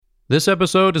This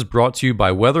episode is brought to you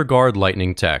by WeatherGuard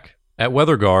Lightning Tech. At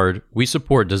WeatherGuard, we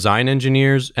support design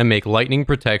engineers and make lightning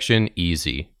protection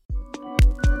easy.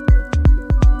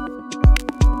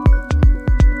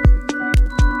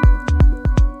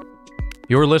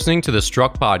 You're listening to the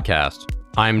Struck Podcast.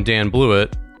 I'm Dan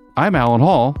Blewett. I'm Alan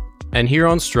Hall. And here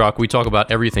on Struck, we talk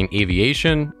about everything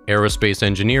aviation, aerospace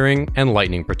engineering, and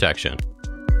lightning protection.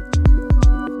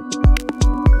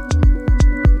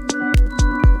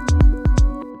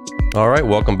 All right,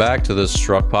 welcome back to the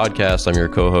Struck Podcast. I'm your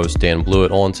co-host, Dan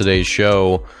Blewett. On today's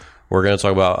show, we're going to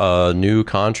talk about a new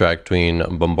contract between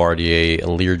Bombardier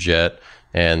and Learjet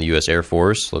and the U.S. Air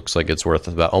Force. Looks like it's worth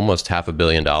about almost $500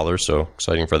 million, so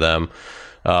exciting for them.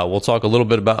 We'll talk a little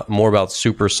bit more about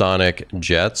supersonic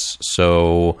jets.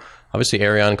 So obviously,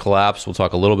 Ariane collapsed. We'll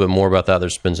talk a little bit more about that.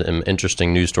 There's been some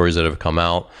interesting news stories that have come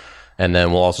out. And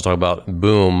then we'll also talk about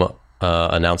Boom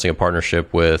announcing a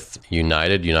partnership with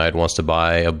United. United wants to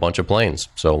buy a bunch of planes.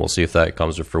 So we'll see if that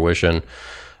comes to fruition.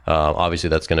 Obviously,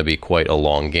 that's going to be quite a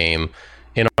long game.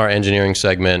 In our engineering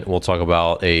segment, we'll talk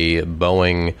about a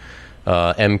Boeing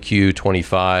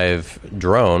MQ-25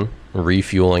 drone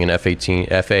refueling an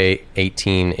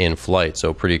FA-18 in flight.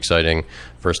 So pretty exciting.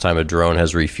 First time a drone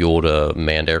has refueled a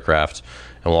manned aircraft.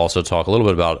 And we'll also talk a little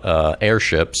bit about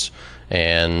airships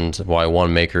and why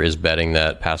one maker is betting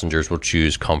that passengers will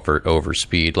choose comfort over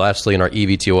speed. Lastly, in our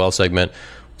eVTOL segment,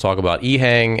 we'll talk about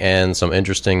EHang and some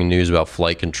interesting news about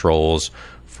flight controls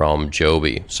from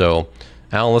Joby. So,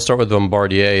 Alan, let's start with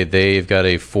Bombardier. They've got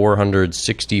a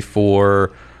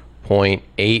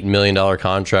 $464.8 million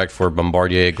contract for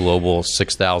Bombardier Global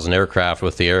 6000 aircraft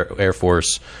with the Air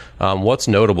Force. What's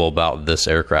notable about this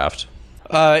aircraft?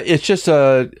 It's just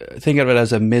think of it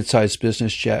as a mid-sized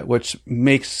business jet, which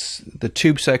makes the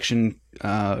tube section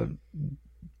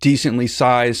decently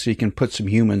sized so you can put some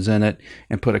humans in it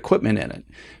and put equipment in it.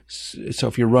 So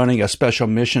if you're running a special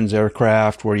missions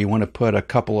aircraft where you want to put a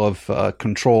couple of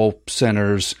control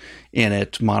centers in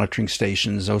it, monitoring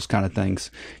stations, those kind of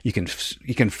things, you can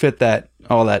fit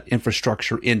all that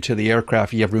infrastructure into the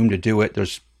aircraft. You have room to do it.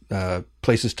 There's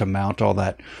places to mount all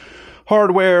that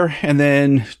hardware, and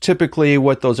then typically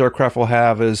what those aircraft will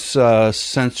have is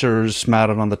sensors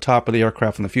mounted on the top of the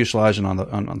aircraft and the fuselage and on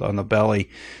the belly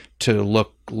to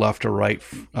look left or right,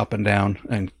 up and down,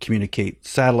 and communicate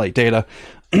satellite data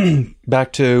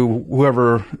back to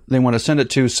whoever they want to send it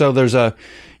to. So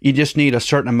you just need a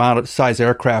certain amount of size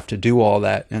aircraft to do all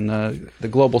that, and the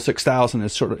Global 6000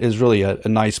 is really a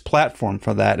nice platform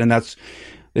for that, and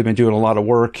they've been doing a lot of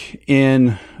work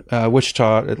in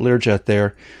Wichita at Learjet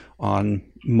there on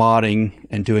modding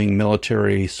and doing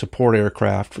military support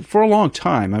aircraft for a long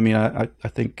time. I mean, I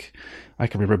think I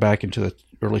can remember back into the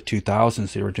early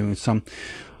 2000s they were doing some.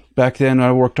 Back then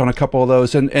I worked on a couple of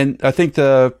those, and I think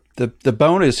the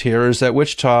bonus here is that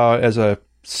Wichita as a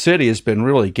city has been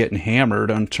really getting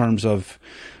hammered in terms of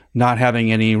not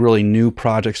having any really new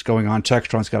projects going on.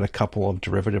 Textron's got a couple of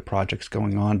derivative projects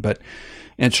going on, but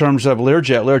in terms of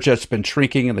Learjet's been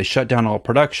shrinking, and they shut down all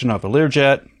production of a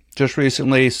Learjet just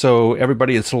recently, so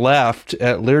everybody that's left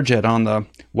at Learjet on the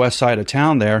west side of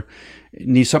town there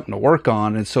needs something to work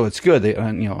on, and so it's good. They,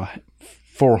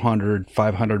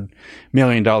 $400-500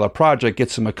 million project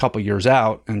gets them a couple years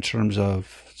out in terms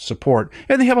of support,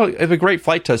 and they have a great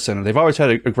flight test center. They've always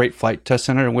had a great flight test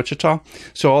center in Wichita,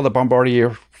 so all the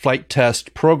Bombardier flight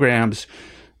test programs,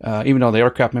 even though the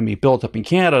aircraft may be built up in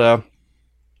Canada,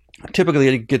 typically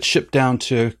it gets shipped down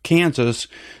to Kansas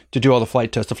to do all the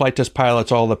flight tests. The flight test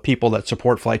pilots, all the people that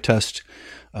support flight test,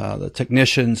 the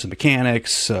technicians, the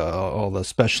mechanics, all the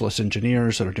specialist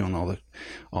engineers that are doing all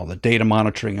the data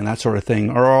monitoring and that sort of thing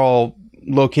are all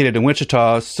located in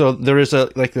Wichita. So there is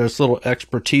this little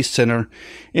expertise center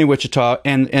in Wichita,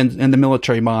 and the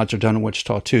military mods are done in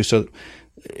Wichita too. So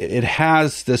it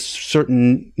has this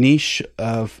certain niche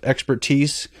of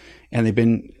expertise, and they've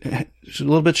been a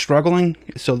little bit struggling.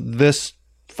 So this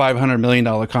 $500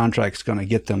 million contract is going to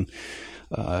get them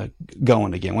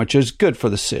going again, which is good for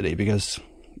the city because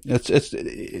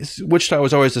it's Wichita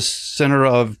was always the center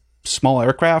of small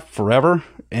aircraft forever,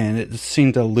 and it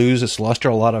seemed to lose its luster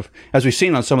a lot of, as we've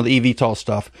seen on some of the eVTOL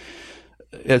stuff.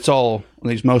 It's all, at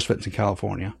least most of it's in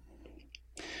California.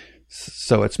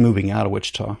 So it's moving out of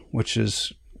Wichita, which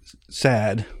is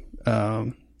sad.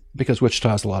 Because Wichita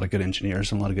has a lot of good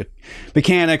engineers and a lot of good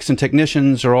mechanics and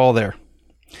technicians are all there.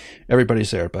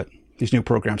 Everybody's there, but these new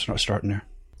programs are not starting there.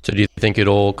 So do you think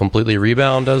it'll completely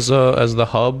rebound as the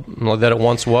hub that it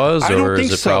once was? Or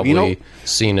is it probably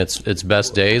seen its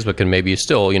best days, but can maybe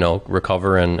still,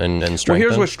 recover and strengthen? Well,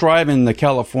 here's what's driving the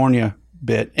California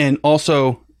bit, and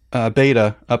also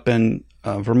Beta up in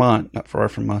Vermont, not far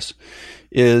from us,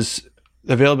 is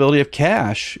availability of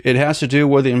cash. It has to do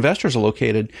where the investors are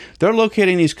located. They're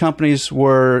locating these companies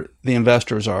where the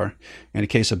investors are. In the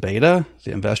case of Beta,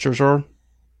 the investors are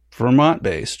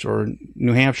Vermont-based or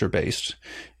New Hampshire-based.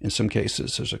 In some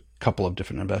cases, there's a couple of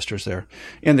different investors there.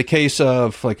 In the case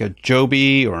of like a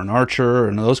Joby or an Archer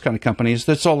and those kind of companies,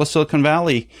 that's all the Silicon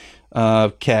Valley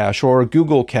cash or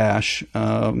Google cash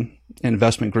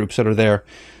investment groups that are there.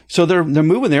 So they're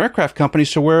moving the aircraft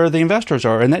companies to where the investors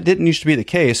are, and that didn't used to be the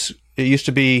case. It used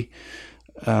to be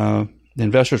the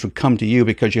investors would come to you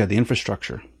because you had the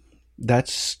infrastructure.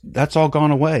 That's all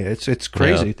gone away. It's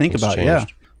crazy. Yeah, Think about changed. it. Yeah.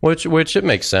 Which it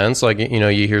makes sense. Like,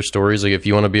 you hear stories like if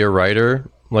you want to be a writer,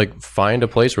 like find a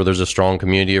place where there's a strong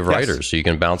community of writers, so you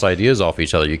can bounce ideas off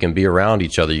each other. You can be around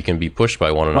each other. You can be pushed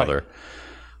by one another. Right.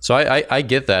 So I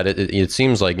get that. It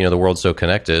seems like, the world's so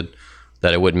connected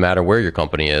that it wouldn't matter where your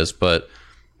company is. But,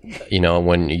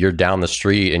 when you're down the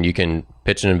street and you can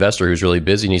pitch an investor who's really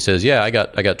busy and he says, yeah, I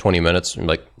got 20 minutes, and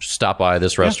like stop by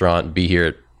this restaurant, be here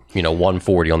at,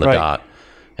 1:40 on the dot.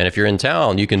 And if you're in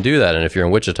town, you can do that. And if you're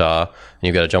in Wichita and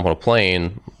you've got to jump on a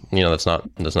plane, that's not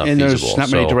and feasible. And there's not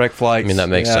many direct flights. I mean, that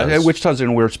makes sense. Wichita's in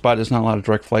a weird spot. There's not a lot of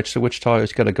direct flights to Wichita.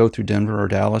 It's got to go through Denver or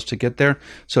Dallas to get there.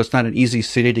 So it's not an easy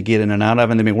city to get in and out of.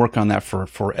 And they've been working on that for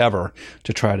forever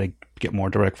to try to get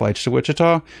more direct flights to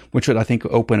Wichita, which would, I think,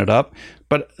 open it up.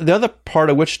 But the other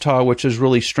part of Wichita, which is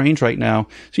really strange right now,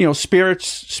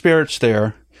 Spirit's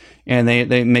there. And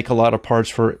they make a lot of parts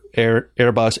for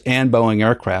Airbus and Boeing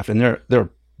aircraft. And they're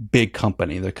big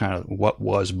company. They're kind of what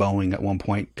was Boeing at one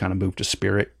point, kind of moved to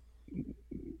Spirit,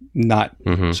 not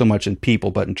so much in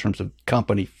people, but in terms of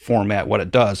company format, what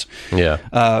it does. Yeah.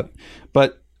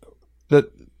 But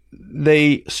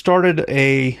they started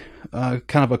a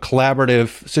kind of a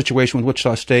collaborative situation with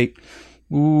Wichita State.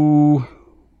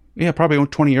 Probably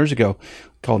 20 years ago,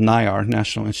 called NIAR,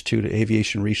 National Institute of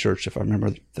Aviation Research, if I remember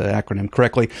the acronym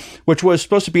correctly, which was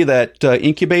supposed to be that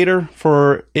incubator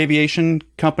for aviation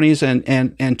companies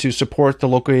and to support the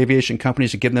local aviation companies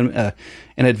to give them an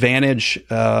advantage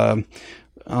on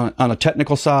a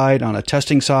technical side, on a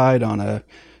testing side, on a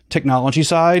technology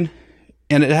side.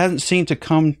 And it hasn't seemed to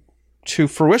come to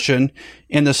fruition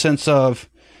in the sense of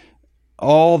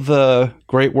all the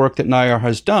great work that NIAR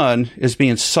has done is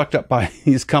being sucked up by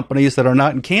these companies that are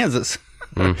not in Kansas.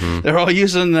 They're all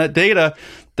using that data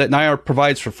that NIAR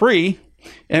provides for free,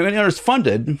 and it's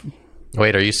funded.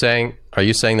 Wait, are you saying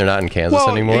they're not in Kansas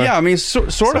anymore? Yeah, I mean,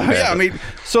 sort of. Yeah, I mean,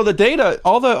 so the data,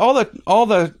 all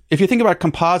the. If you think about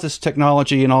composites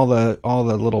technology and all the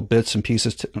little bits and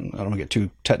pieces, I don't want to get too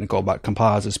technical about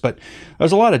composites, but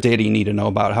there's a lot of data you need to know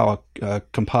about how a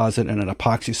composite and an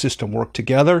epoxy system work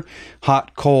together.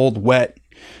 Hot, cold, wet,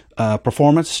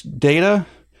 performance data.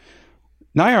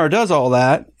 NIAR does all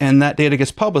that, and that data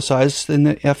gets publicized, and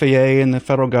the FAA and the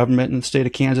federal government and the state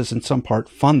of Kansas in some part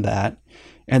fund that.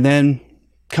 And then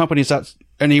companies out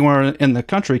anywhere in the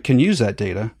country can use that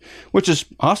data, which is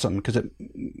awesome because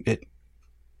it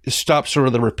stops sort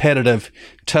of the repetitive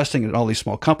testing that all these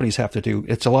small companies have to do.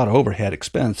 It's a lot of overhead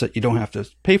expense that you don't have to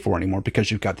pay for anymore because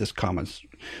you've got this common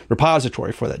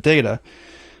repository for that data.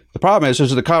 The problem is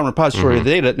there's a common repository of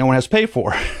data that no one has to pay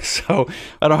for. So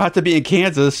I don't have to be in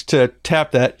Kansas to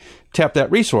tap that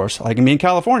resource. I can be in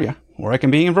California, or I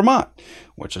can be in Vermont,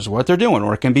 which is what they're doing,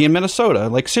 or it can be in Minnesota,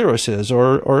 like Cirrus is,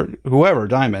 or whoever,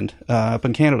 Diamond, up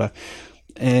in Canada.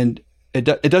 And it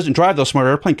doesn't drive those smart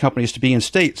airplane companies to be in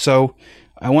state. So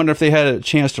I wonder if they had a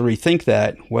chance to rethink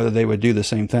that, whether they would do the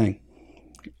same thing.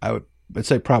 I would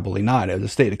say probably not. The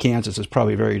state of Kansas is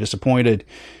probably very disappointed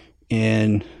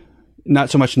in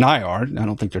not so much NIAR. I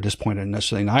don't think they're disappointed in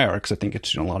necessarily NIAR because I think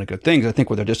it's a lot of good things. I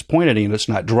think what they're disappointed in, it's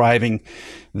not driving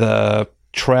the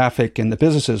traffic and the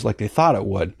businesses like they thought it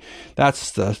would.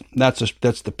 That's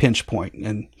the pinch point.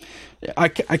 And I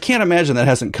can't imagine that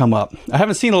hasn't come up. I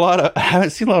haven't seen a lot of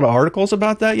articles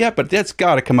about that yet, but that's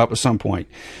got to come up at some point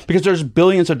because there's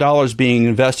billions of dollars being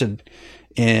invested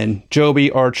in Joby,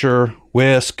 Archer,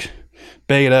 Wisk,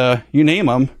 Beta, you name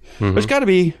them. There's got to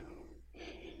be.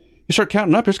 You start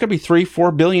counting up, there's got to be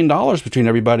 $3-4 billion between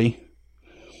everybody.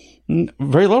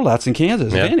 Very little that's in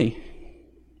Kansas, if any.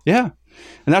 Yeah.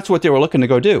 And that's what they were looking to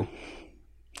go do.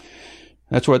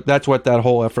 That's what that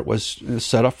whole effort was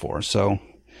set up for. So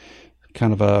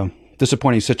kind of a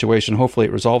disappointing situation. Hopefully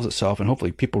it resolves itself, and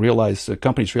hopefully the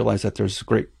companies realize that there's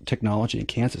great technology in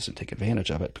Kansas and take advantage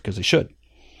of it, because they should.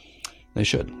 They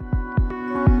should.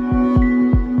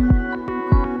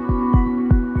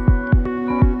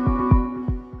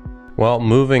 Well,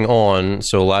 moving on.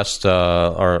 So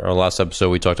our last episode,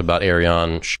 we talked about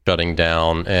Aireon shutting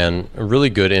down, and a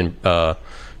really good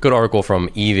article from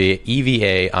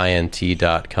EVAINT.com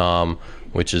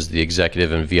which is the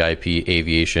Executive and VIP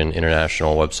Aviation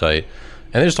International website.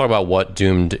 And they just talk about what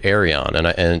doomed Aerion. And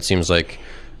it seems like,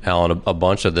 Alan, a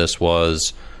bunch of this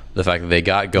was the fact that they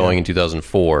got going in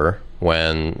 2004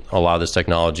 when a lot of this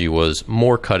technology was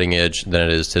more cutting edge than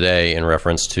it is today in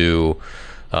reference to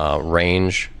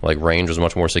range. Like, range was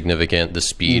much more significant. The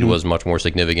speed was much more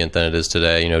significant than it is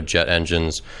today. You know, jet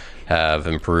engines have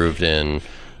improved in,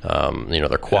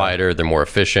 they're quieter, they're more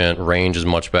efficient, range is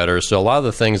much better. So a lot of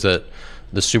the things that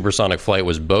the supersonic flight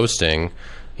was boasting,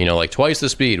 like twice the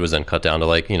speed, was then cut down to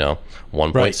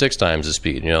 1.6 times the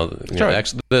speed,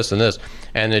 this and this.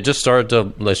 And it just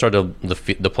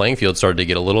the playing field started to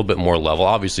get a little bit more level.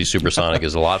 Obviously supersonic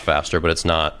is a lot faster, but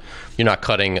you're not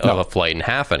cutting a flight in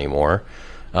half anymore.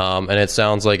 And it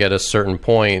sounds like at a certain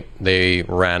point they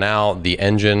ran out. The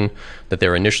engine that they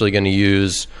were initially going to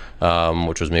use,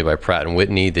 which was made by Pratt &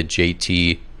 Whitney, the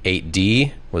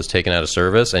JT8D, was taken out of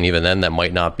service. And even then that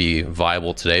might not be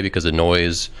viable today because of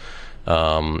noise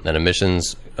and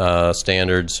emissions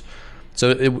standards.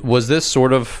 So was this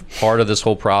sort of part of this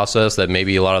whole process that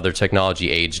maybe a lot of their technology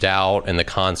aged out and the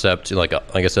concept, like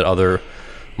I said, other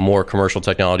more commercial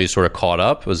technologies sort of caught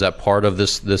up? Was that part of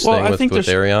this thing with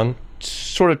Aerion?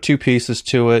 Sort of two pieces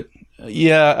to it.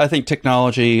 Yeah, I think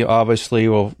technology obviously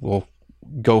will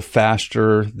go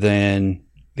faster than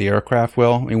the aircraft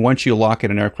will. I mean, once you lock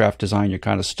in an aircraft design, you're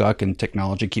kind of stuck, and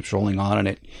technology keeps rolling on, and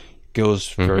it goes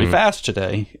very fast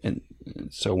today. And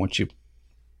so once you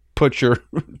put your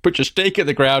stake in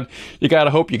the ground, you got to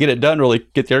hope you get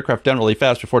the aircraft done really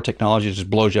fast before technology just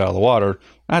blows you out of the water.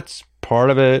 That's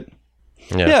part of it.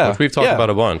 Yeah, which we've talked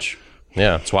about a bunch.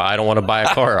 Yeah, that's why I don't want to buy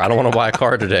a car. I don't want to buy a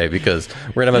car today because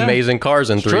we're gonna have amazing cars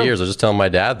in 3 years. I was just telling my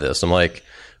dad this. I'm like,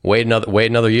 wait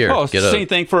another year. Oh, it's the same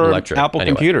thing for electric. Apple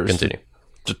computers. Continue.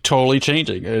 It's totally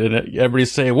changing. And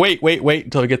everybody's saying, wait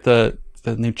until we get the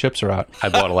new chips are out. I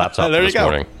bought a laptop this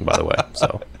morning, by the way.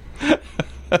 So,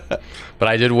 but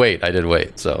I did wait.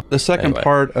 So the second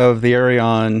part of the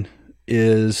Aerion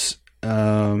is,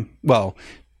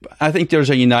 I think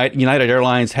there's a United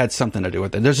Airlines had something to do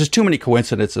with it. There's just too many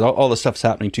coincidences. All the stuff's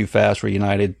happening too fast where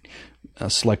United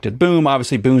selected Boom.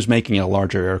 Obviously, Boom's making a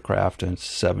larger aircraft, and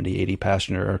 70, 80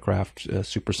 passenger aircraft,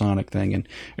 supersonic thing. And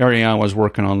Aerion was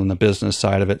working on the business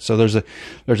side of it. So there's a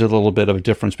little bit of a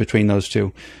difference between those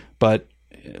two. But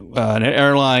an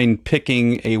airline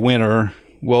picking a winner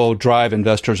will drive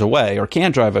investors away, or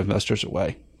can drive investors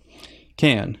away.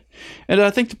 And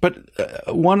I think, but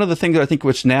one of the things that I think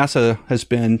which NASA has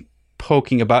been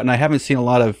poking about, and I haven't seen a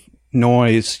lot of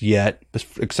noise yet,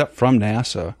 except from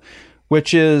NASA,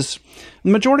 which is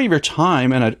the majority of your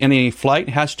time in any flight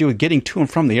has to do with getting to and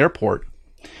from the airport.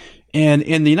 And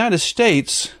in the United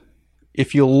States,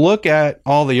 if you look at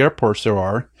all the airports there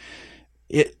are,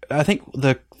 I think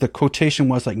the quotation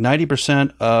was like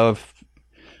 90% of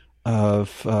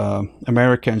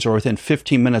Americans are within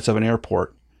 15 minutes of an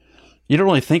airport. You don't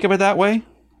really think of it that way,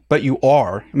 but you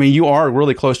are. I mean, you are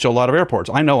really close to a lot of airports.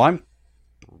 I know What?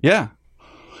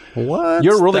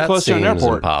 You're really close to an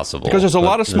airport. Impossible. Because there's a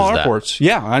lot of small airports.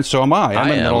 Yeah, and so am I.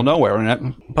 I'm in the middle of nowhere.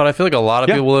 But I feel like a lot of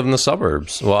people live in the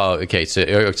suburbs. Well, okay, so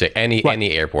any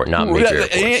airport, not major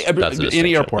airports.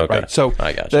 Any airport, okay. right. So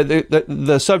I got you.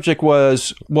 The subject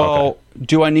was,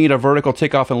 do I need a vertical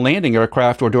takeoff and landing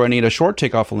aircraft, or do I need a short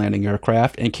takeoff and landing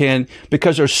aircraft? And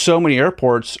because there's so many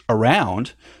airports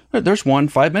around, there's one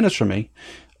 5 minutes from me.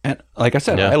 And like I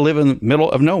said, I live in the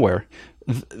middle of nowhere.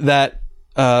 Is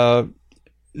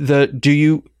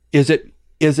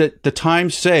it the time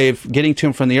saved getting to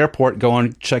and from the airport,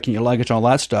 going, checking your luggage, all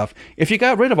that stuff? If you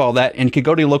got rid of all that and could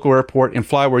go to your local airport and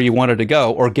fly where you wanted to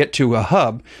go, or get to a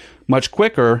hub much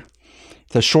quicker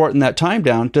to shorten that time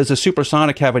down, does the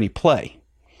supersonic have any play?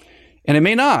 And it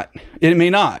may not. I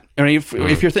mean,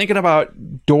 if you're thinking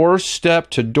about doorstep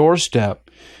to doorstep,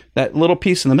 that little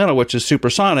piece in the middle, which is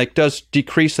supersonic, does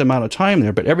decrease the amount of time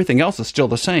there, but everything else is still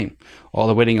the same. All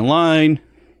the waiting in line,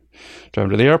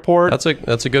 driving to the airport. That's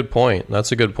a good point.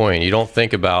 That's a good point. You don't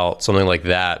think about something like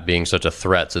that being such a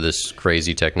threat to this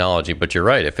crazy technology, but you're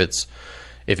right. If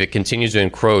it continues to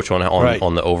encroach on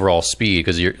the overall speed,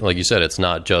 because like you said, it's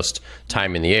not just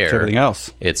time in the air. It's everything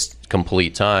else. It's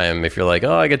complete time. If you're like,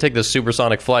 I could take this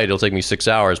supersonic flight, it'll take me 6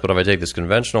 hours, but if I take this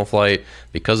conventional flight,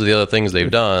 because of the other things they've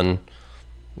done,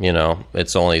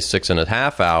 it's only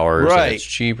 6.5 hours. Right. And it's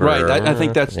cheaper. Right. I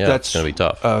think that's going to be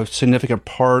tough. A significant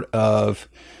part of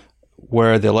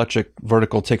where the electric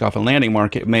vertical takeoff and landing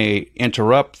market may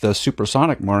interrupt the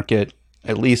supersonic market,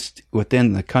 at least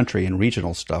within the country and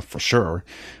regional stuff for sure.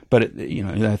 But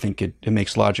I think it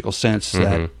makes logical sense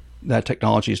that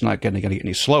technology is not going to get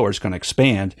any slower. It's going to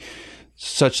expand,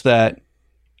 such that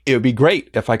it would be great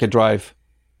if I could drive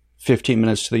 15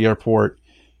 minutes to the airport,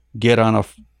 get on a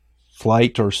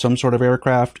flight or some sort of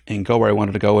aircraft, and go where I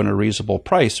wanted to go in a reasonable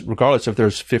price, regardless if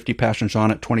there's 50 passengers on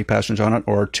it, 20 passengers on it,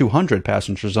 or 200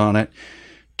 passengers on it.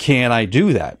 Can I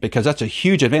do that? Because that's a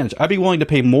huge advantage. I'd be willing to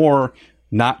pay more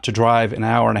not to drive an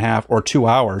hour and a half or 2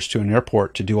 hours to an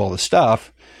airport to do all the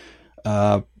stuff.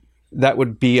 That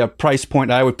would be a price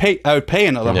point I would pay. I would pay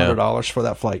another $100 for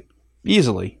that flight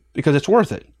easily because it's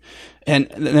worth it.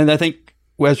 And I think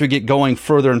as we get going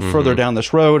further and further down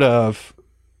this road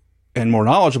and more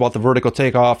knowledge about the vertical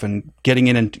takeoff and getting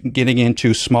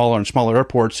into smaller and smaller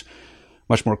airports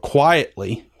much more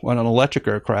quietly on an electric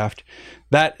aircraft,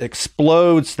 that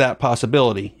explodes that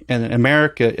possibility. And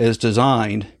America is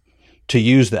designed to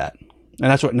use that. And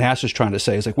that's what NASA's trying to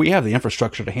say. Is like, we have the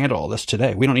infrastructure to handle all this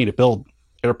today. We don't need to build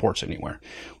airports anywhere.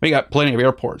 We got plenty of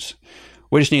airports.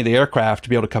 We just need the aircraft to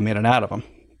be able to come in and out of them.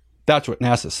 That's what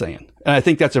NASA's saying. And I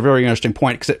think that's a very interesting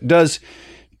point because it does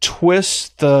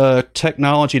twist the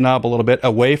technology knob a little bit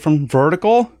away from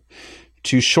vertical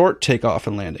to short takeoff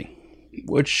and landing,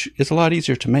 which is a lot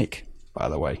easier to make, by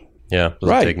the way. Yeah, it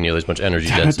doesn't take nearly as much energy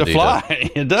density to fly.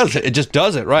 It does. It just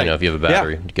does it, right? If you have a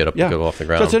battery, you get up and go off the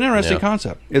ground. So it's an interesting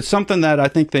concept. It's something that I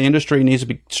think the industry needs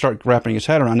to start wrapping its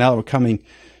head around. Now that we're coming,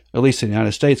 at least in the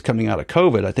United States, coming out of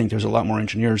COVID, I think there's a lot more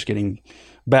engineers getting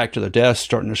back to their desks,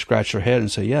 starting to scratch their head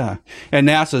and say, yeah. And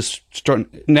NASA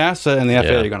and the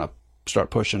FAA are going to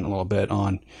start pushing a little bit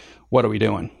on what are we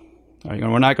doing?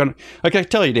 We're not going to, like I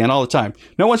tell you, Dan, all the time,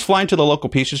 no one's flying to the local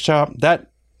pizza shop. That's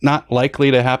not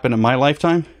likely to happen in my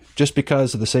lifetime just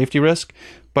because of the safety risk,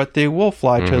 but they will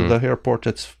fly to the airport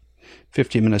that's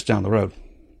 15 minutes down the road.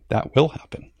 That will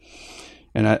happen.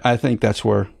 And I think that's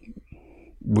where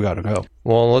we got to go.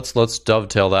 Well, let's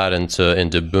dovetail that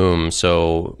into Boom.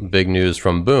 So big news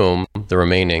from Boom, the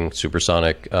remaining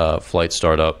supersonic flight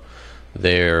startup.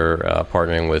 They're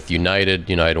partnering with United.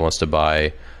 United wants to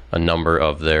buy a number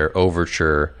of their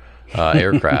Overture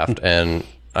aircraft, and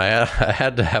I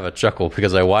had to have a chuckle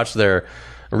because I watched their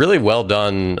really well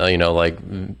done,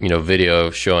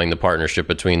 video showing the partnership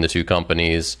between the two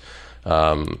companies.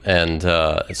 And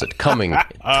it's coming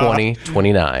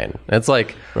 2029. It's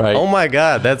like, oh my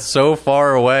God, that's so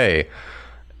far away.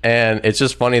 And it's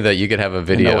just funny that you could have a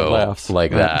video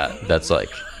like that. That's like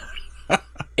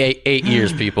 8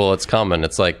 years, people, it's coming.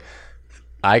 It's like,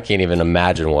 I can't even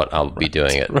imagine what I'll be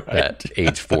doing at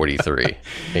age 43,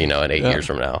 in 8 years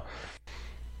from now.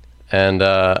 And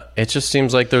it just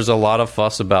seems like there's a lot of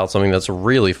fuss about something that's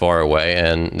really far away.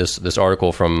 And this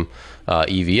article from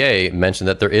EVA mentioned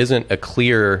that there isn't a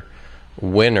clear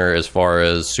winner as far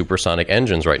as supersonic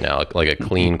engines right now, like a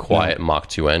clean, quiet Mach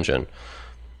 2 engine.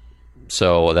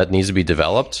 So that needs to be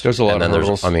developed. There's a lot of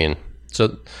hurdles.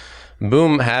 So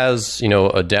Boom has,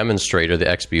 a demonstrator, the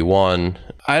XB1.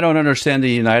 I don't understand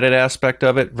the United aspect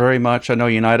of it very much. I know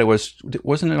United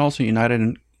wasn't it also United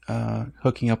in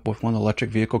hooking up with one of the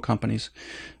electric vehicle companies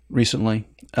recently,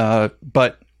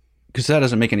 but because that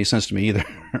doesn't make any sense to me either.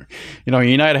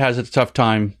 United has a tough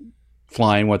time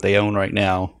flying what they own right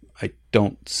now. I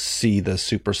don't see the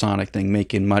supersonic thing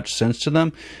making much sense to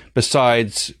them,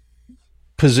 besides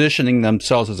positioning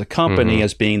themselves as a company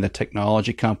as being the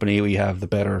technology company. We have the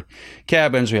better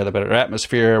cabins, we have the better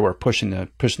atmosphere, we're pushing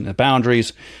the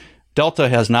boundaries. Delta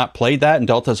has not played that, and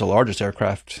Delta is the largest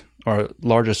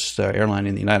airline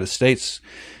in the United States.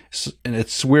 And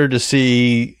it's weird to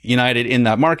see United in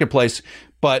that marketplace.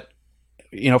 But,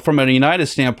 from a United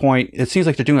standpoint, it seems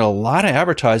like they're doing a lot of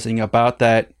advertising about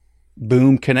that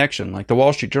Boom connection. Like the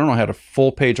Wall Street Journal had a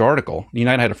full-page article.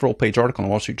 United had a full-page article in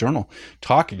the Wall Street Journal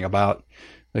talking about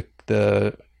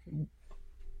the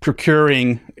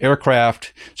procuring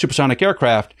aircraft, supersonic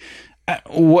aircraft.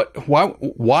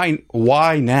 Why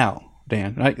now,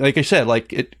 Dan? Like I said,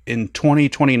 in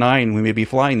 2029, we may be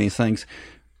flying these things.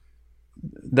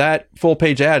 That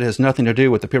full-page ad has nothing to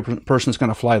do with the person that's going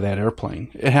to fly that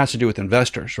airplane. It has to do with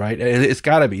investors, right? It's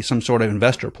got to be some sort of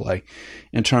investor play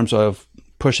in terms of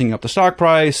pushing up the stock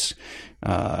price,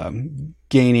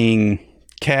 gaining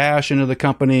cash into the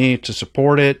company to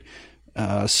support it.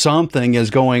 Something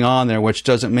is going on there which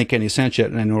doesn't make any sense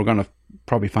yet, and we're going to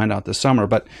probably find out this summer.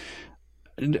 But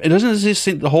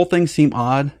doesn't the whole thing seem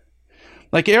odd?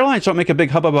 Like airlines don't make a big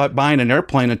hub about buying an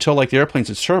airplane until the airplane's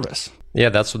in service. Yeah,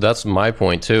 that's my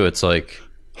point too. It's like,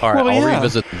 all right, I'll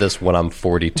revisit this when I'm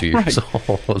 42 years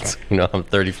old. I'm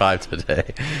 35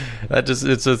 today.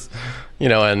 It's just,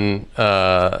 and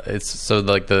it's so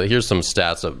like here's some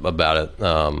stats about it.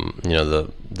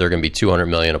 They're going to be $200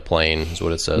 million a plane is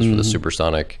what it says for the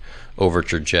supersonic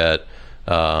Overture jet.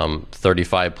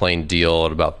 35 plane deal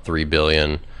at about $3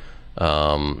 billion.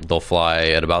 They'll fly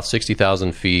at about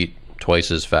 60,000 feet,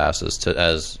 twice as fast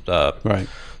as Right.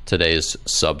 today's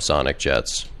subsonic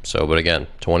jets. So, but again,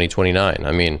 2029.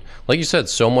 I mean, like you said,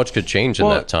 so much could change in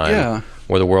that time. Yeah.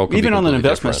 Where the world could even be on the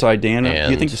investment different. side, Dan, do you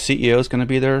And- think the CEO is going to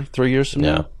be there 3 years from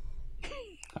Yeah. now?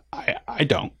 I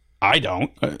don't. I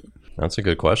don't. That's a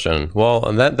good question. Well,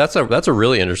 and that's a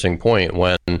really interesting point.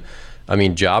 When, I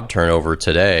mean, job turnover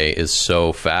today is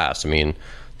so fast. I mean,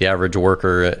 the average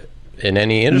worker in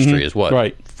any industry is what,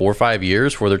 Right. 4 or 5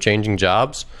 years before they're changing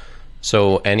jobs.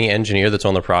 So any engineer that's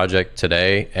on the project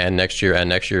today and next year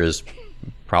is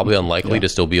probably unlikely to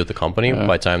still be with the company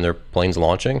by the time their plane's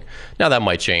launching. Now that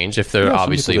might change if they're some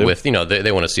obviously people do. with,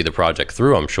 they want to see the project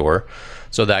through, I'm sure.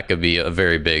 So that could be a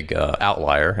very big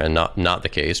outlier and not the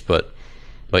case. But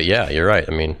yeah, you're right.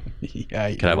 I mean, Yeah,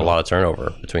 could have a lot of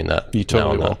turnover between that. You totally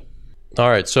now and will. then. All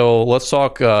right, so let's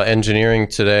talk engineering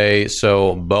today.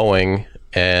 So Boeing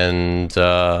and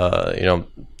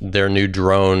their new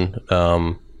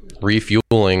drone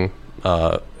refueling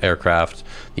aircraft,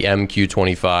 the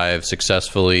MQ-25,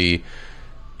 successfully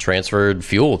transferred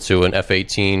fuel to an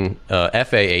F-18,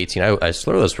 FA-18. I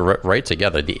slur those right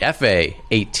together. The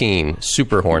FA-18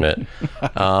 Super Hornet,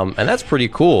 and that's pretty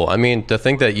cool. I mean, to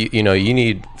think that you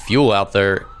need fuel out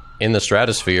there in the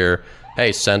stratosphere.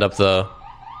 Hey, send up the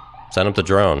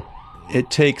drone. It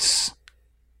takes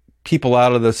people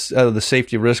out of the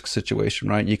safety risk situation,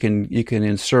 right? You can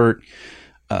insert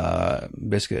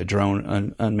basically a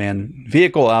drone unmanned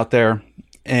vehicle out there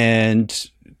and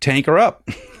tanker up.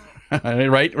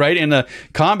 right in a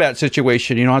combat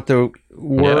situation, you don't have to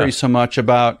worry so much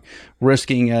about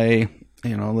risking the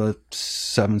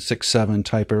 767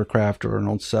 type aircraft or an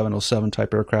old 707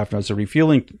 type aircraft as a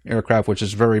refueling aircraft, which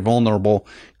is very vulnerable,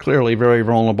 clearly very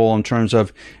vulnerable in terms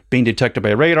of being detected by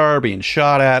radar, being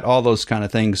shot at, all those kind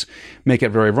of things make it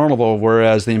very vulnerable.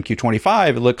 Whereas the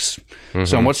MQ-25, it looks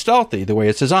somewhat stealthy the way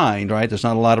it's designed, right? There's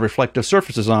not a lot of reflective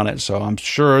surfaces on it. So I'm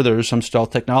sure there's some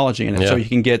stealth technology in it. Yeah. So you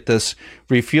can get this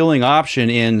refueling option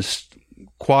in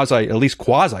at least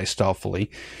quasi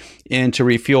stealthily, and to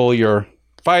refuel your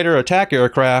fighter attack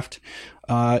aircraft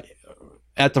in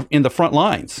the front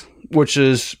lines, which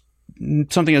is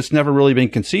something that's never really been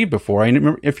conceived before.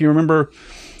 If you remember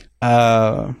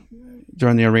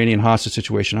during the Iranian hostage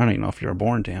situation, I don't even know if you were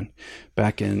born, Dan,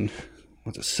 back in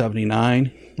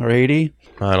 79 or 80.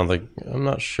 I'm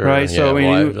not sure. Right, Yeah, so, I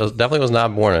mean, I definitely was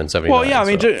not born in 79. Well, yeah, I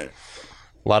mean, so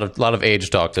a lot of age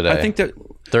talk today. I think that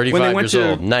 35 when they went years to,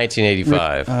 old,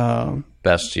 1985,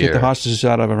 best get year. the hostages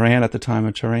out of Iran at the time,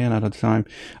 or Tehran at the time.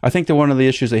 I think that one of the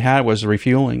issues they had was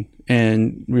refueling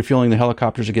the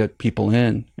helicopters to get people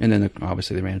in, and then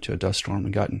obviously they ran into a dust storm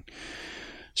and got in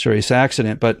serious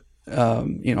accident. But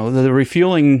the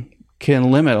refueling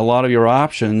can limit a lot of your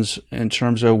options in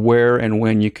terms of where and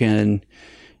when you can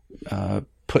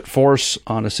put force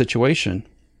on a situation.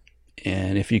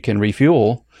 And if you can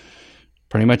refuel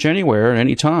pretty much anywhere at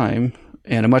any time,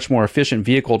 and a much more efficient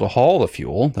vehicle to haul the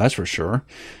fuel, that's for sure,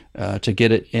 to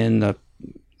get it in the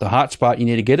hot spot you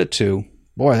need to get it to,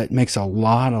 boy, that makes a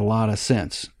lot of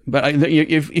sense. But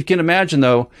you can imagine,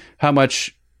 though, how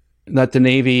much that the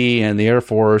Navy and the Air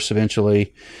Force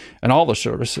eventually, and all the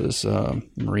services,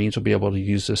 Marines will be able to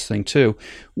use this thing too,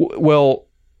 will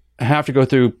have to go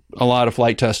through a lot of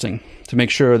flight testing to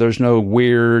make sure there's no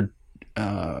weird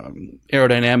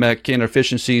aerodynamic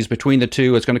inefficiencies between the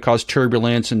two. It's going to cause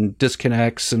turbulence and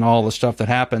disconnects and all the stuff that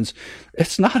happens.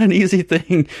 It's not an easy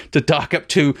thing to dock up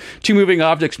to two moving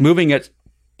objects moving at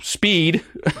speed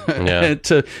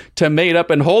to mate up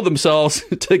and hold themselves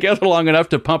together long enough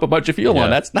to pump a bunch of fuel on.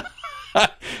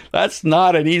 That's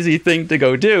not an easy thing to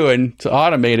go do, and to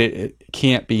automate it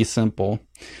can't be simple.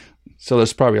 So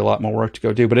there's probably a lot more work to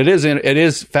go do, but it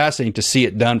is fascinating to see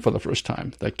it done for the first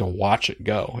time. Like, to watch it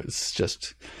go, it's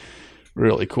just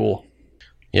really cool.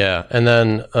 Yeah, and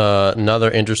then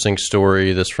another interesting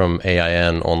story, this from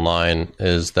AIN Online,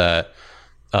 is that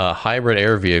Hybrid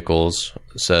Air Vehicles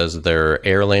says their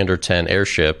Airlander 10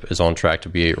 airship is on track to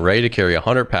be ready to carry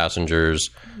 100 passengers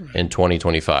in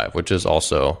 2025, which is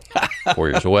also 4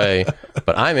 years away.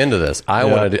 But I'm into this.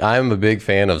 I'm a big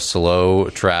fan of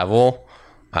slow travel.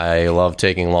 I love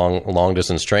taking long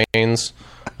distance trains.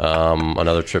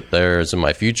 Another trip there is in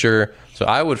my future. So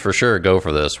I would for sure go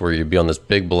for this, where you'd be on this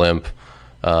big blimp,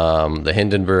 the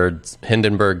Hindenburg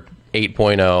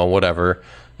 8.0, whatever.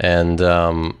 And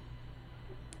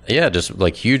just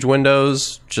like huge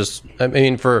windows. I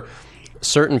mean, for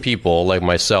certain people like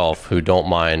myself who don't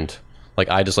mind, like,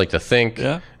 I just like to think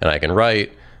and I can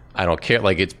write. I don't care.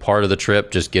 Like, it's part of the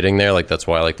trip, just getting there. Like, that's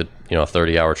why I like the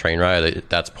 30-hour train ride.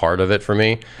 That's part of it for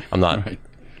me. I'm not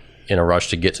in a rush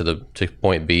to get to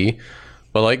point B.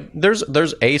 But like, there's a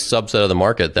subset of the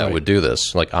market that would do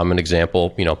this. Like, I'm an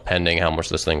example, you know, pending how much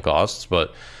this thing costs.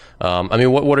 But I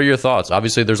mean, what are your thoughts?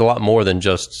 Obviously, there's a lot more than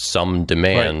just some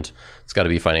demand. It's got to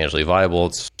be financially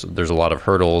viable. There's a lot of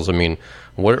hurdles. I mean,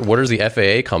 where does the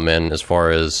FAA come in as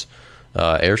far as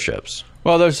airships?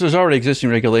 Well, there's already existing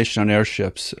regulation on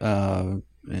airships, and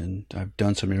I've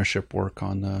done some airship work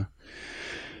on the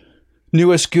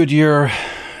newest Goodyear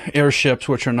airships,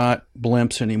 which are not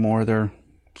blimps anymore. They're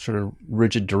sort of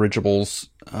rigid dirigibles,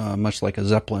 much like a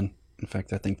Zeppelin. In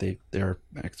fact, I think they're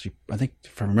actually, I think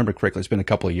if I remember correctly, it's been a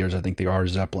couple of years, I think they are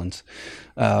Zeppelins.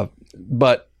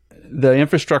 But the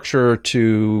infrastructure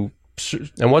to...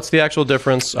 And what's the actual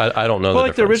difference? I don't know. Well,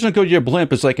 like the original Goodyear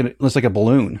blimp is like a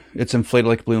balloon. It's inflated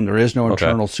like a balloon. There is no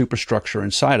internal superstructure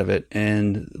inside of it.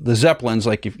 And the Zeppelins,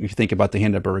 like if you think about the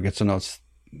Hindenburg, it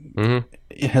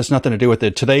has nothing to do with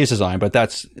today's design, but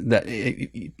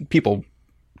people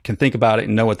can think about it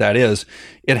and know what that is.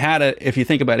 If you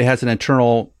think about it, it has an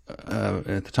internal,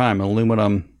 at the time,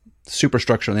 aluminum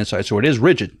superstructure on the inside. So it is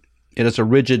rigid. It is a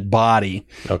rigid body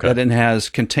that then has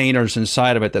containers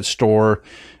inside of it that store,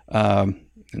 in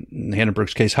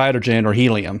Hindenburg's case, hydrogen or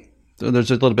helium. So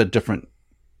there's a little bit different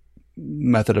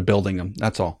method of building them.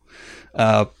 That's all.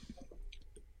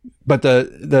 But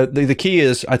the key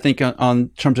is, I think, on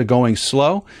terms of going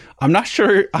slow. I'm not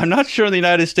sure in the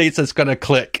United States that's going to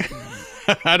click.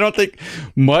 I don't think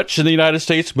much in the United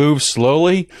States moves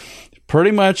slowly.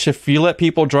 Pretty much, if you let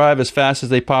people drive as fast as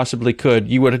they possibly could,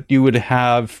 you would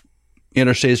have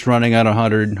interstates running at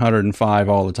 100, 105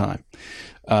 all the time.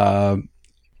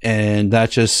 And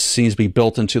that just seems to be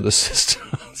built into the system.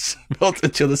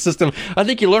 I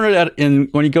think you learn that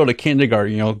when you go to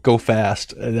kindergarten, go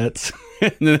fast. And that's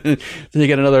then you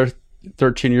get another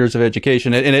 13 years of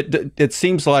education. And it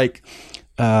seems like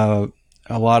a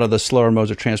lot of the slower modes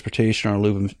of transportation are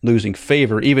losing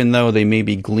favor, even though they may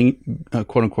be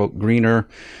quote unquote greener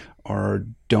or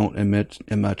don't emit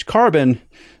much carbon.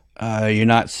 You're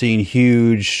not seeing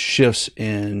huge shifts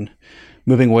in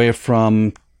moving away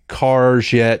from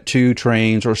cars yet to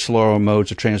trains or slower modes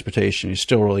of transportation. You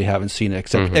still really haven't seen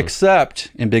it,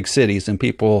 except in big cities. And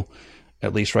people,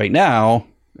 at least right now,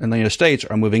 in the United States,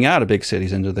 are moving out of big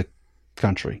cities into the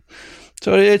country.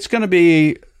 So it's going to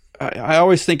be, I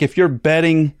always think if you're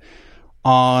betting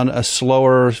on a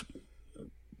slower,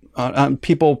 on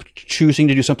people choosing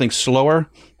to do something slower,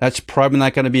 that's probably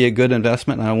not going to be a good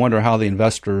investment. And I wonder how the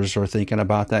investors are thinking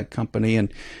about that company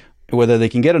and whether they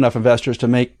can get enough investors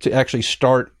to actually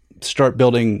start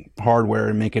building hardware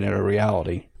and making it a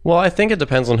reality. Well, I think it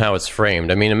depends on how it's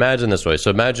framed. I mean, imagine this way.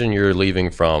 So imagine you're leaving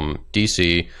from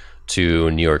DC to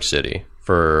New York City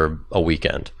for a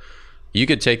weekend. You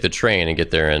could take the train and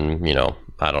get there in,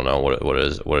 I don't know what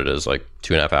it is, like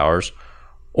 2.5 hours.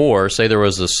 Or say there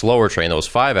was a slower train that was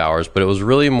 5 hours, but it was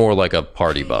really more like a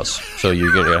party bus. So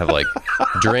you're going to have like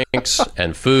drinks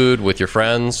and food with your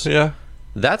friends. Yeah.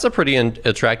 That's a pretty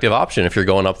attractive option if you're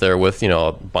going up there with,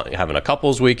 having a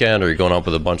couples weekend, or you're going up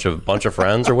with a bunch of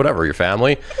friends or whatever, your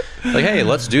family. Like, hey,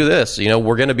 let's do this.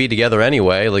 We're going to be together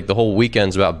anyway. Like, the whole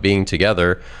weekend's about being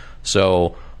together.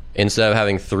 So instead of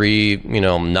having 3,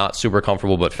 not super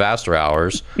comfortable but faster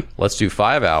hours, let's do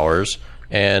 5 hours.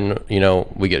 And,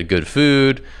 we get good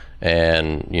food,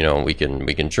 and, we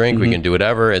can drink, we can do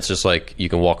whatever. It's just like you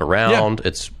can walk around. Yeah.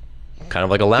 It's kind of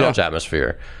like a lounge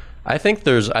atmosphere. I think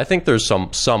there's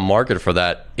some market for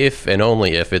that, if and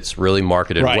only if it's really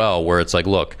marketed well, where it's like,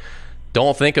 look,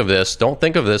 don't think of this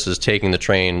as taking the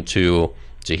train to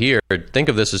here. Think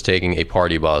of this as taking a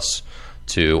party bus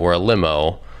or a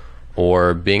limo,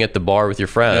 or being at the bar with your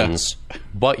friends,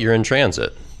 but you're in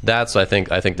transit. That's I think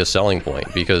the selling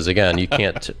point, because again, you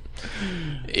can't.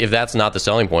 If that's not the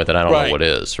selling point, then I don't know what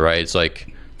is. Right? It's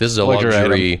like, this is a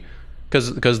luxury.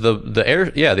 Because the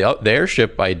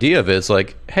airship idea of it is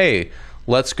like, hey,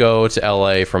 let's go to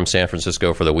LA from San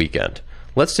Francisco for the weekend.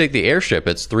 Let's take the airship.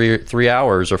 It's 3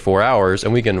 hours or 4 hours,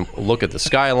 and we can look at the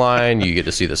skyline. You get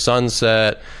to see the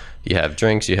sunset. You have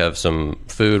drinks. You have some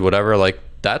food, whatever. Like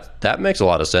that makes a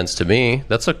lot of sense to me.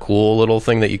 That's a cool little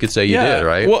thing that you could say you did,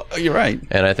 right? Well, you're right.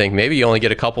 And I think maybe you only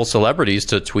get a couple celebrities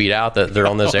to tweet out that they're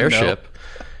on this airship. No.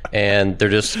 And they're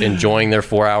just enjoying their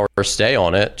 4-hour stay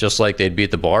on it, just like they'd be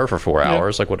at the bar for 4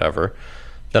 hours, like whatever.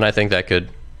 Then I think that could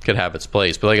have its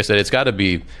place. But like I said, it's got to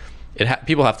be.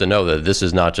 People have to know that this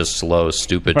is not just slow,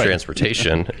 stupid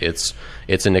transportation. It's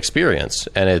an experience,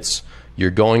 and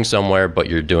you're going somewhere, but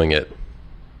you're doing it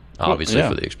obviously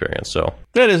for the experience. So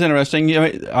that is interesting.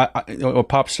 What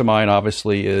pops to mind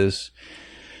obviously is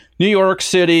New York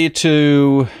City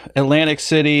to Atlantic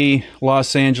City,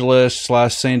 Los Angeles /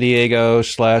 San Diego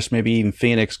 / maybe even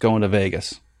Phoenix, going to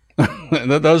Vegas.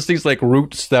 Those things like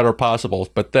routes that are possible,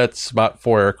 but that's about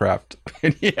 4 aircraft.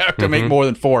 And you have to make more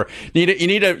than 4. You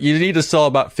need to sell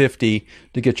about 50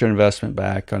 to get your investment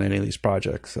back on any of these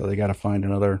projects. So they got to find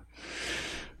another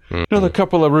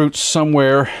couple of routes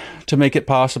somewhere to make it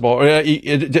possible.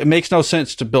 It makes no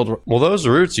sense to build. Well, those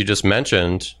routes you just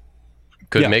mentioned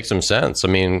could make some sense. I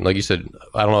mean, like you said,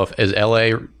 I don't know if is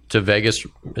LA to Vegas,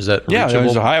 is that reachable?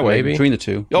 There's a highway maybe? Between the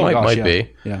two. Oh, might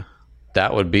be. Yeah.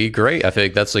 That would be great. I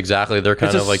think that's exactly their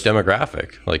kind of like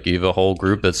demographic. Like you have a whole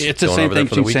group that's it's the going same over thing there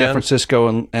for the between San weekend.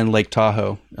 Francisco and Lake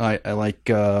Tahoe. I like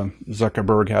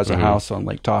Zuckerberg has a house on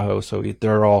Lake Tahoe, so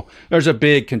there's a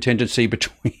big contingency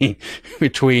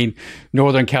between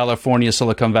Northern California,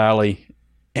 Silicon Valley,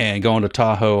 and going to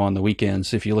Tahoe on the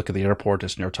weekends. If you look at the airport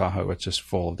that's near Tahoe, it's just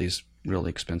full of these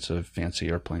really expensive, fancy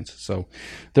airplanes. So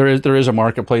there is a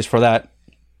marketplace for that.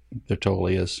 There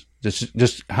totally is.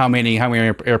 Just how many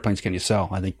airplanes can you sell?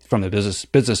 I think from the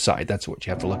business side, that's what you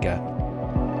have to look at.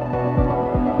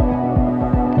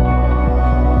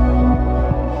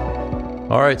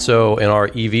 All right, so in our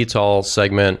eVTOL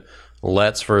segment,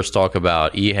 let's first talk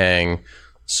about EHang.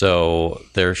 So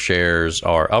their shares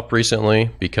are up recently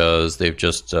because they've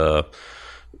just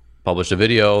published a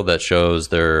video that shows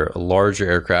their larger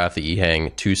aircraft, the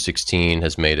EHang 216,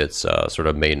 has made its sort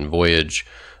of maiden voyage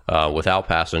without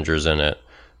passengers in it.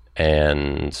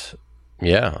 And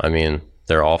yeah, I mean,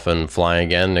 they're often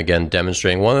flying again,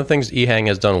 demonstrating. One of the things EHang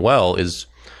has done well is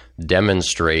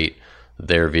demonstrate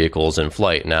their vehicles in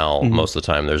flight. Now, most of the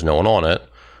time, there's no one on it.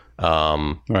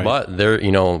 Right. But they're,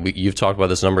 you've talked about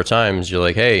this a number of times. You're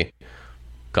like, hey,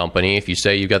 company, if you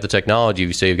say you've got the technology, if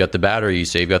you say you've got the battery, you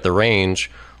say you've got the range,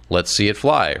 let's see it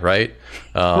fly, right?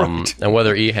 Right. And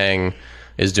whether EHang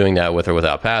is doing that with or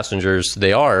without passengers,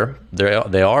 they are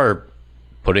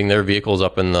putting their vehicles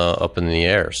up in the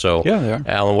air. So, yeah, they are.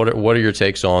 Alan, what are your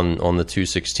takes on the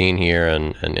 216 here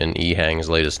and EHang's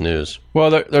latest news?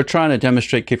 Well, they're trying to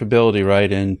demonstrate capability,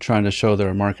 right, and trying to show they're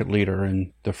a market leader,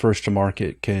 and the first to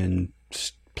market can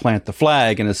plant the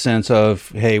flag in a sense of,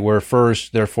 hey, we're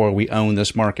first, therefore we own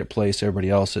this marketplace. Everybody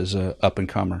else is a up and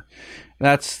comer.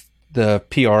 That's the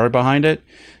PR behind it.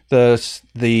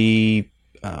 The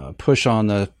push on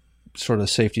the sort of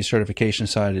safety certification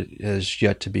side is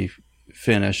yet to be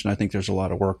finished, and I think there's a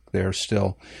lot of work there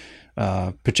still,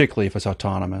 particularly if it's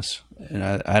autonomous. And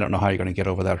I don't know how you're going to get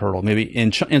over that hurdle. Maybe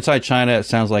inside China, it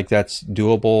sounds like that's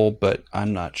doable, but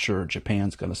I'm not sure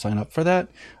Japan's going to sign up for that.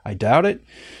 I doubt it,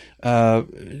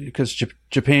 because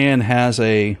Japan has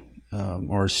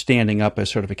or is standing up a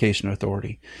certification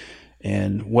authority.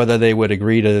 And whether they would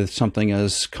agree to something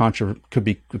as could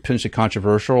be potentially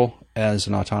controversial as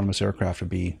an autonomous aircraft would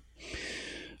be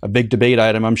a big debate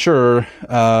item, I'm sure.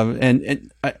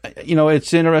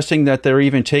 It's interesting that they're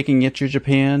even taking it to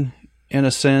Japan. In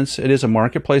a sense, it is a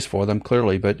marketplace for them,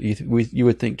 clearly, but you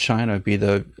would think China would be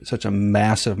such a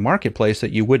massive marketplace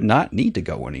that you would not need to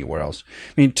go anywhere else.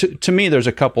 I mean, to me, there's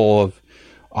a couple of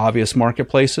obvious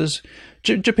marketplaces.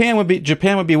 Japan would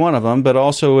be one of them, but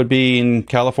also would be in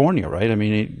California, right? I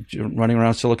mean, running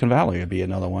around Silicon Valley would be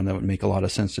another one that would make a lot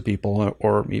of sense to people,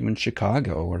 or even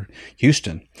Chicago or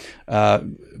Houston.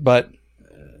 But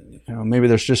maybe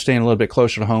they're just staying a little bit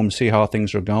closer to home to see how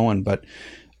things are going. But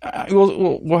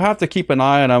we'll have to keep an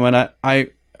eye on them, and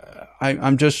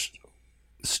I'm just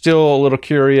still a little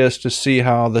curious to see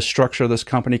how the structure of this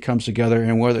company comes together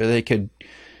and whether they could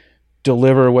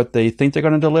deliver what they think they're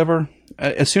going to deliver.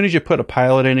 As soon as you put a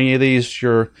pilot in any of these,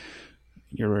 your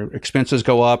expenses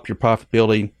go up, your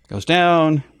profitability goes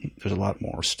down. There's a lot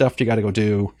more stuff you got to go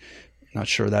do. Not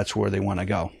sure that's where they want to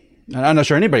go. And I'm not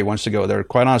sure anybody wants to go there.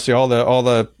 Quite honestly, all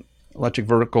the electric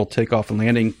vertical takeoff and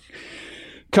landing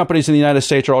companies in the United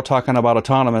States are all talking about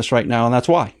autonomous right now, and that's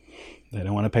why they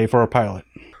don't want to pay for a pilot.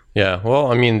 Yeah,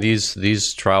 well, I mean,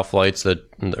 these trial flights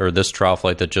this trial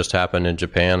flight that just happened in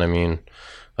Japan, I mean,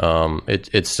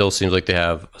 it still seems like they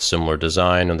have a similar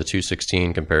design on the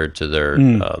 216 compared to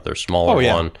their smaller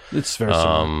one. It's very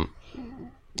similar.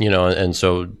 And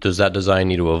so does that design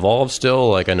need to evolve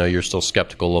still? Like, I know you're still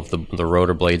skeptical of the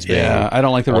rotor blades being I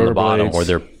don't like the on rotor the bottom blades.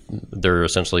 where they're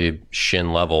essentially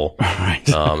shin level, right?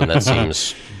 And that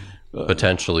seems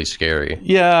potentially scary.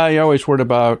 Yeah, you're always worried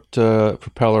about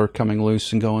propeller coming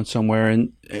loose and going somewhere,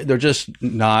 and they're just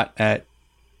not at.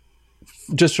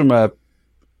 Just from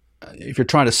if you're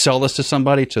trying to sell this to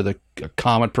somebody, to a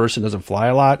common person who doesn't fly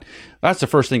a lot, that's the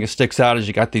first thing that sticks out. Is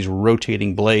you got these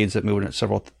rotating blades that move at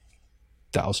several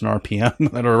thousand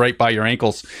RPM that are right by your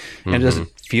ankles, and it doesn't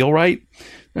feel right.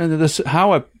 And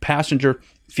how a passenger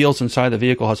feels inside the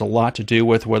vehicle has a lot to do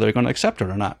with whether they're going to accept it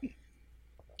or not.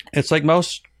 It's like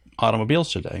most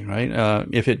automobiles today, right?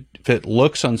 If it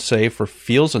looks unsafe or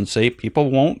feels unsafe, people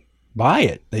won't buy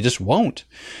it. They just won't.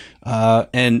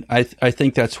 And I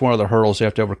think that's one of the hurdles they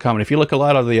have to overcome. And if you look at a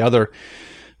lot of the other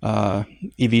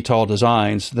eVTOL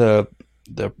designs, the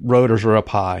rotors are up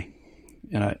high.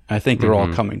 And I think they're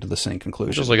all coming to the same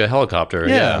conclusion. Just like a helicopter.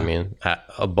 Yeah. I mean,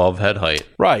 above head height.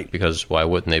 Right. Because why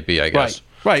wouldn't they be, I guess?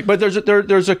 Right. But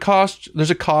there's a cost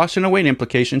and a weight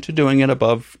implication to doing it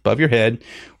above your head,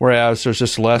 whereas there's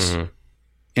just less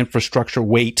infrastructure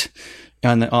weight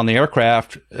on the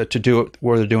aircraft to do it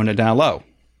where they're doing it down low.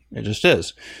 It just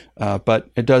is. But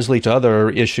it does lead to other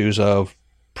issues of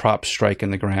props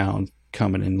striking the ground,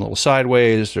 coming in a little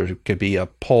sideways. There could be a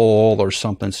pole or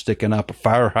something sticking up, a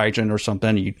fire hydrant or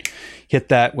something. You hit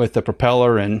that with the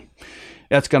propeller, and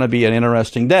that's going to be an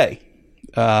interesting day.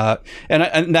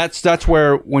 And that's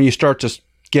where, when you start to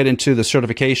get into the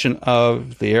certification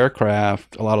of the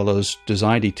aircraft, a lot of those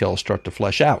design details start to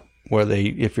flesh out. Where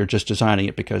if you're just designing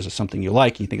it because it's something you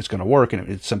like, you think it's going to work, and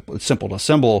it's simple to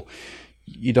assemble,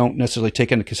 you don't necessarily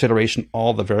take into consideration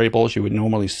all the variables you would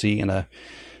normally see in a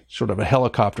sort of a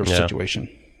helicopter situation.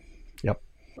 Yep.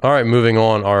 All right, moving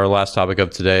on. Our last topic of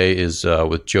today is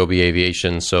with Joby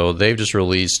Aviation. So they've just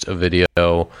released a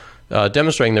video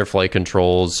demonstrating their flight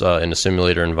controls in a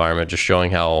simulator environment, just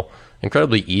showing how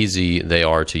incredibly easy they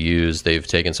are to use. They've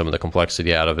taken some of the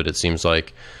complexity out of it, it seems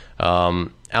like.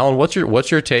 Alan,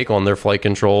 what's your take on their flight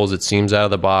controls? It seems out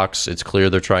of the box. It's clear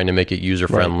they're trying to make it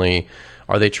user-friendly. Right.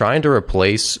 Are they trying to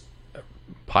replace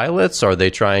pilots? Are they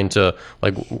trying to,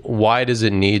 why does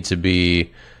it need to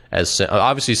be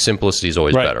obviously simplicity is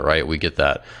always better, right? We get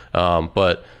that.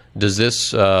 But does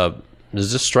this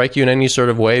strike you in any sort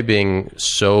of way, being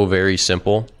so very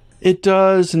simple? It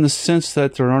does, in the sense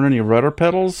that there aren't any rudder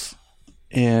pedals.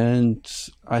 And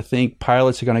I think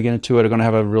pilots are going to get into it, are going to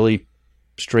have a really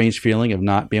strange feeling of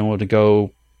not being able to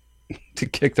go to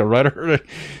kick the rudder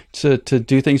to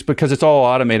do things, because it's all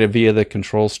automated via the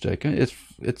control stick.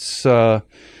 It's a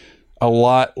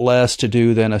lot less to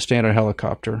do than a standard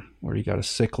helicopter where you got a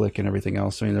cyclic and everything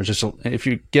else. I mean, if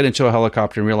you get into a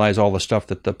helicopter and realize all the stuff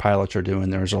that the pilots are doing,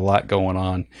 there's a lot going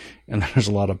on, and there's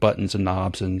a lot of buttons and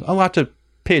knobs and a lot to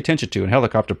pay attention to. And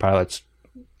helicopter pilots,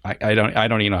 I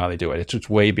don't even know how they do it. It's just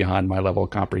way beyond my level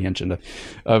of comprehension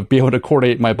of being able to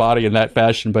coordinate my body in that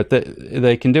fashion, but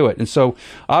they can do it. And so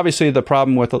obviously the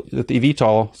problem with the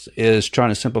eVTOL is trying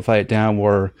to simplify it down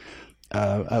where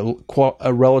a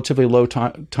relatively low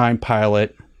time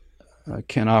pilot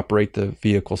can operate the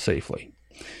vehicle safely.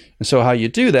 And so how you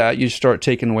do that, you start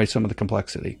taking away some of the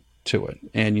complexity to it,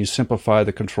 and you simplify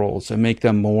the controls and make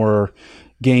them more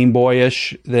Game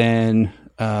Boy-ish than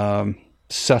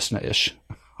Cessna-ish,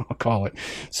 I'll call it.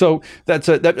 So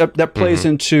that plays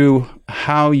into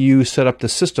how you set up the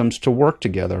systems to work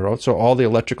together. So all the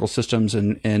electrical systems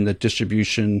and the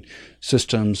distribution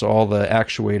systems, all the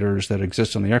actuators that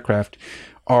exist on the aircraft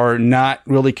are not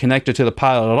really connected to the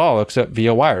pilot at all, except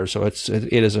via wires. So it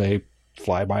is a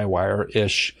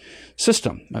fly-by-wire-ish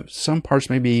system. Some parts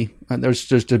may be, there's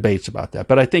debates about that,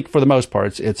 but I think for the most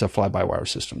part, it's a fly-by-wire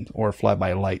system or a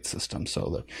fly-by-light system.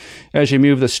 So as you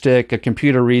move the stick, a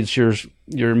computer reads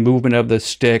your movement of the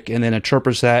stick and then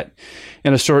interprets that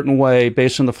in a certain way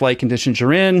based on the flight conditions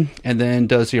you're in, and then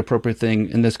does the appropriate thing,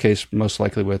 in this case, most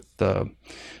likely with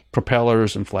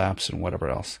propellers and flaps and whatever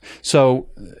else. So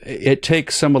it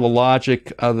takes some of the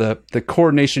logic of the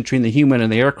coordination between the human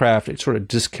and the aircraft. It sort of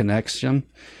disconnects them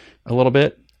a little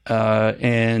bit.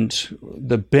 And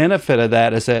the benefit of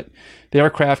that is that the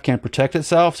aircraft can protect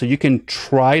itself. So you can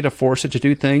try to force it to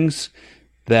do things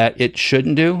that it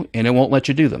shouldn't do, and it won't let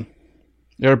you do them.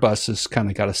 Airbus has kind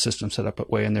of got a system set up that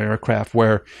way in their aircraft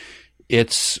where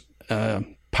it's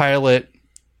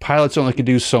pilots only can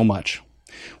do so much.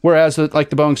 Whereas like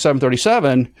the Boeing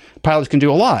 737, pilots can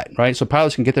do a lot, right? So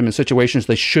pilots can get them in situations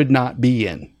they should not be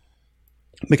in.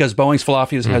 Because Boeing's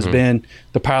philosophy has been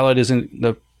the pilot isn't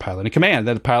the pilot in command,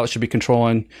 that the pilot should be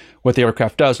controlling what the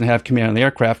aircraft does and have command on the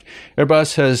aircraft.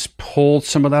 Airbus has pulled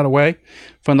some of that away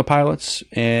from the pilots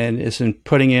and is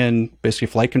putting in basically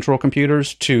flight control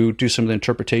computers to do some of the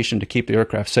interpretation to keep the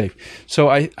aircraft safe. So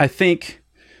I think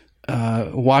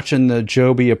watching the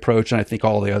Joby approach, and I think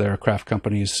all the other aircraft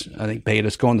companies, I think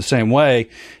Beta's going the same way,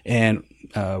 and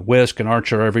Wisk and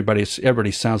Archer, everybody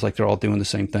sounds like they're all doing the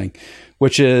same thing,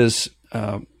 which is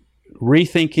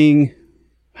rethinking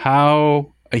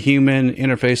how a human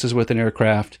interfaces with an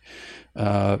aircraft,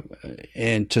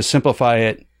 and to simplify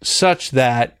it such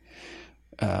that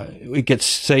it gets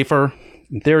safer.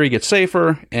 In theory, it gets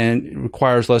safer and it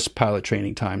requires less pilot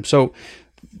training time. So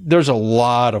there's a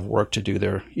lot of work to do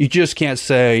there. You just can't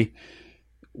say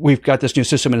we've got this new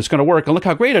system and it's going to work. And look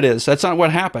how great it is. That's not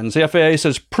what happens. The FAA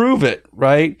says, prove it,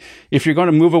 right? If you're going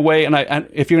to move away,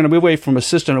 if you're going to move away from a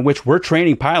system in which we're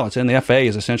training pilots, and the FAA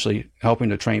is essentially helping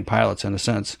to train pilots in a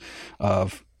sense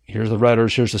of, here's the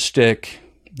rudders, here's the stick,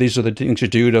 these are the things you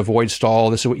do to avoid stall,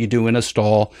 this is what you do in a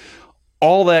stall.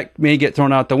 All that may get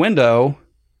thrown out the window,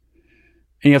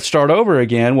 and you have to start over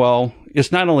again. Well,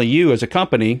 it's not only you as a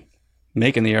company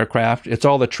making the aircraft, it's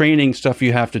all the training stuff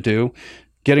you have to do,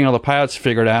 getting all the pilots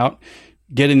figured out,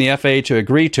 getting the FAA to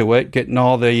agree to it, getting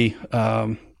all the,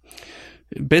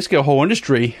 basically a whole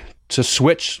industry to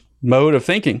switch mode of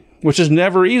thinking, which is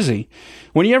never easy.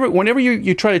 Whenever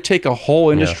you try to take a whole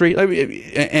industry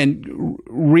and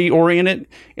reorient it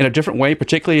in a different way,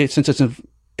 particularly since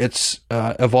it's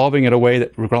evolving in a way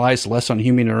that relies less on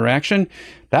human interaction,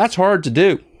 that's hard to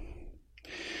do.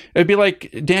 It'd be like,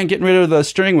 Dan, getting rid of the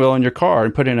steering wheel in your car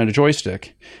and putting in a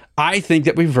joystick. I think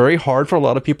that would be very hard for a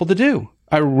lot of people to do.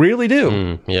 I really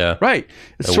do. Yeah. Right.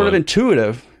 It's sort of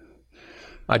intuitive.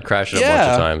 I'd crash it a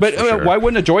bunch of times. But sure. Why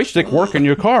wouldn't a joystick work in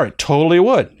your car? It totally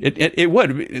would. It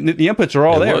would. The inputs are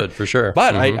all there. It would, for sure.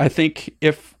 But I think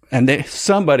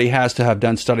somebody has to have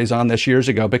done studies on this years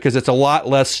ago, because it's a lot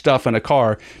less stuff in a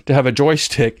car to have a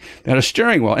joystick than a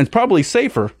steering wheel. And it's probably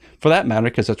safer for that matter,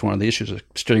 because that's one of the issues. A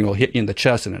steering wheel hit you in the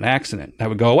chest in an accident. That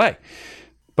would go away.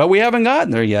 But we haven't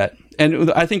gotten there yet.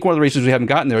 And I think one of the reasons we haven't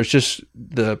gotten there is just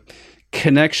the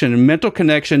connection, mental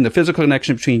connection, the physical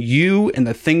connection between you and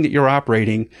the thing that you're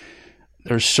operating.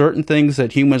 There's certain things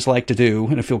that humans like to do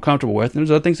and feel comfortable with, and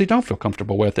there's other things they don't feel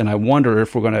comfortable with. And I wonder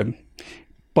if we're going to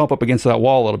bump up against that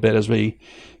wall a little bit as we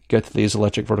get to these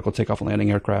electric vertical takeoff and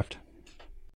landing aircraft.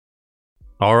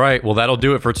 All right. Well, that'll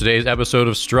do it for today's episode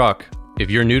of Struck. If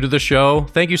you're new to the show,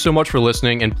 thank you so much for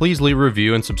listening, and please leave a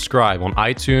review and subscribe on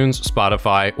iTunes,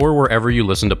 Spotify, or wherever you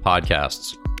listen to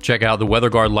podcasts. Check out the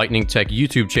WeatherGuard Lightning Tech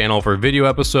YouTube channel for video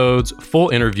episodes, full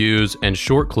interviews, and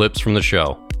short clips from the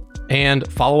show. And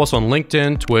follow us on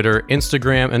LinkedIn, Twitter,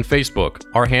 Instagram, and Facebook.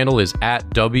 Our handle is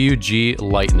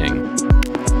 @WGLightning.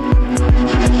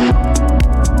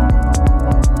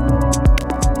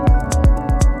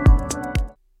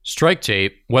 Strike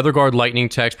Tape, WeatherGuard Lightning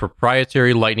Tech's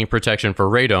proprietary lightning protection for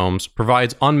radomes,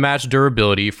 provides unmatched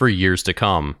durability for years to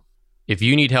come. If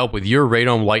you need help with your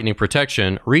radome lightning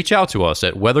protection, reach out to us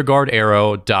at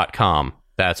weatherguardaero.com.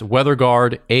 That's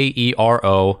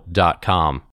weatherguardaero.com.